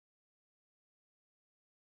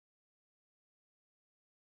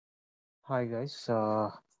Hi guys,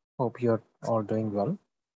 hope you're all doing well.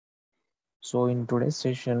 So in today's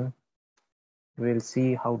session, we'll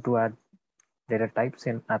see how to add data types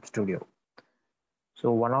in App Studio.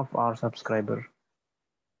 So one of our subscriber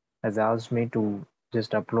has asked me to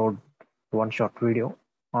just upload one short video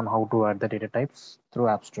on how to add the data types through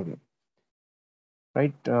App Studio.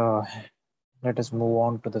 Right, let us move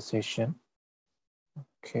on to the session.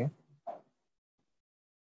 Okay,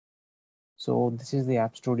 so this is the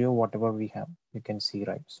App Studio, whatever we have, you can see,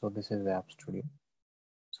 right? So this is the App Studio.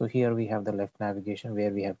 So here we have the left navigation where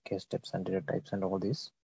we have case steps and data types and all this.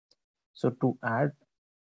 So to add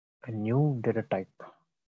a new data type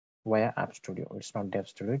via App Studio. It's not Dev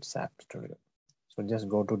Studio, it's App Studio. So just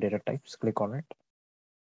go to data types, click on it,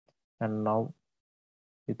 and now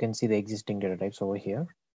you can see the existing data types over here.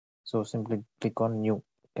 So simply click on new.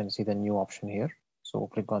 You can see the new option here. So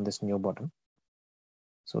click on this new button.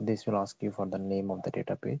 So this will ask you for the name of the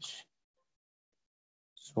data page.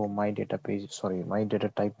 So my data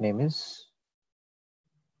type name is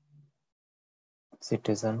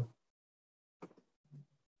citizen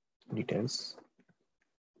details,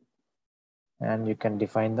 and you can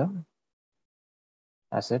define the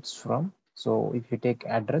assets from. So if you take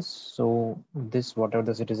address, so this whatever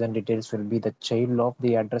the citizen details will be the child of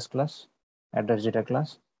the address class, address data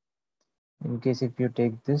class. In case if you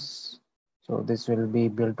take this, so this will be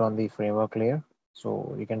built on the framework layer.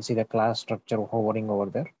 So you can see the class structure hovering over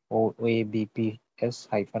there, OABPS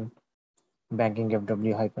hyphen banking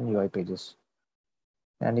FW hyphen UI pages.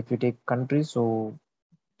 And if you take country, so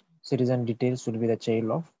citizen details will be the child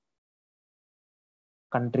of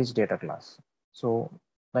country's data class. So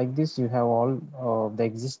like this, you have all the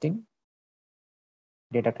existing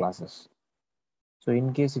data classes. So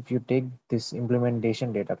in case if you take this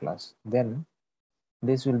implementation data class, then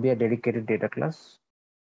this will be a dedicated data class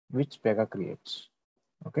which Pega creates.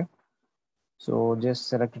 Okay, so just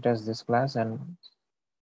select it as this class and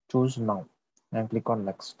choose now and click on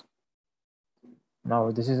next. Now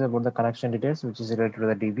this is about the connection details which is related to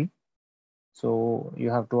the DB. So you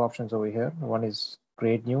have two options over here. One is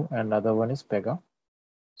create new and other one is Pega.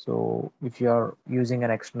 So if you are using an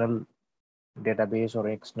external database or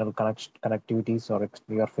external connectivities, or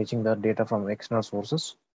you are fetching the data from external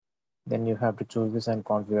sources, then you have to choose this and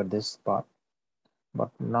configure this part. But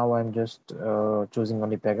now I'm just choosing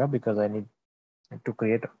only Pega because I need to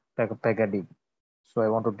create Pega DB. So I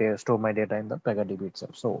want to store my data in the Pega DB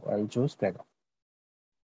itself. So I'll choose Pega.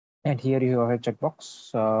 And here you have a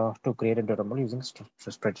checkbox to create a data model using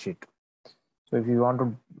spreadsheet. So if you want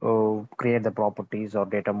to create the properties or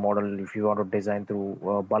data model, if you want to design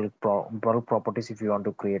through bulk properties, if you want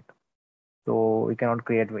to create, so you cannot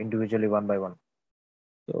create individually one by one.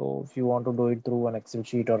 So if you want to do it through an Excel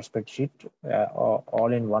sheet or spreadsheet, or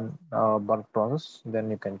all in one bulk process, then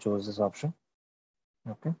you can choose this option.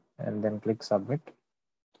 Okay, and then click submit.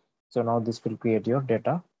 So now this will create your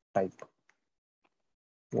data type.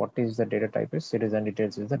 What is the data type is citizen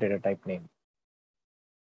details is the data type name.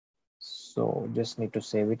 So just need to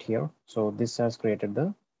save it here. So this has created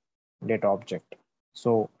the data object.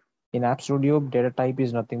 So in App Studio, data type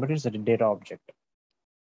is nothing but it's a data object.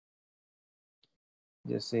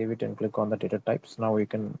 Just save it and click on the data types. Now we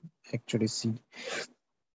can actually see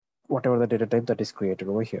whatever the data type that is created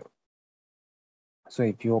over here. So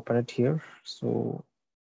if you open it here, so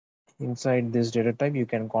inside this data type, you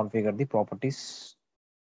can configure the properties.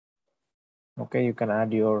 Okay, you can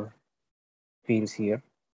add your fields here.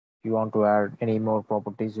 If you want to add any more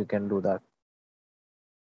properties, you can do that.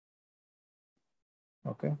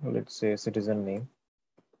 Okay, let's say citizen name.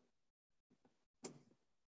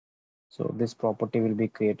 So this property will be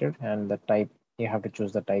created and the type, you have to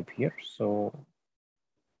choose the type here. So,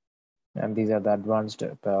 and these are the advanced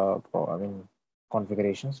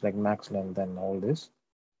configurations like max length and all this.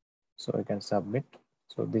 So you can submit.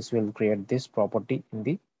 So this will create this property in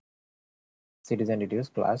the citizen details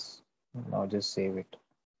class. Now just save it.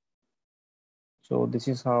 So this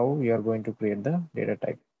is how we are going to create the data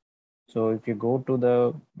type. So if you go to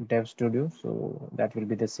the Dev Studio, so that will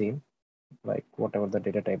be the same, like whatever the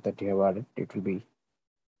data type that you have added, it will be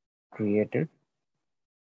created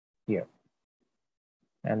here,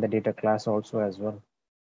 and the data class also as well.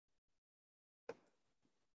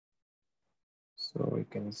 So you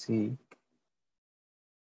can see,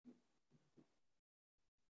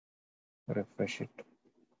 refresh it.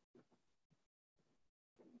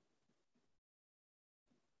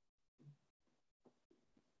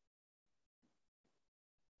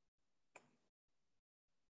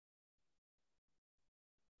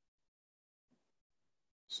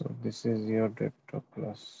 So this is your data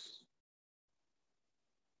class.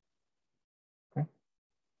 Okay.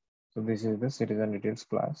 So So this is the citizen details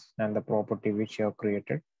class, and the property which you have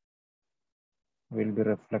created will be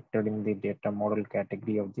reflected in the data model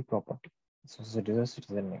category of the property. So it is a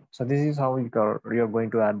citizen name. So this is how you're going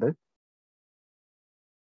to add the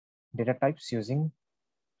data types using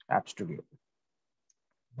App Studio,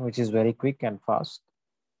 which is very quick and fast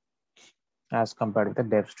as compared to the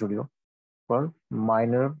Dev Studio for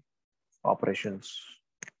minor operations.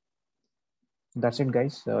 That's it,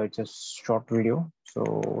 guys. It's a short video.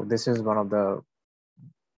 So this is one of the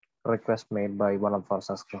requests made by one of our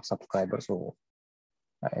subscribers. So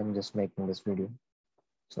I am just making this video.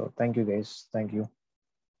 So thank you, guys. Thank you.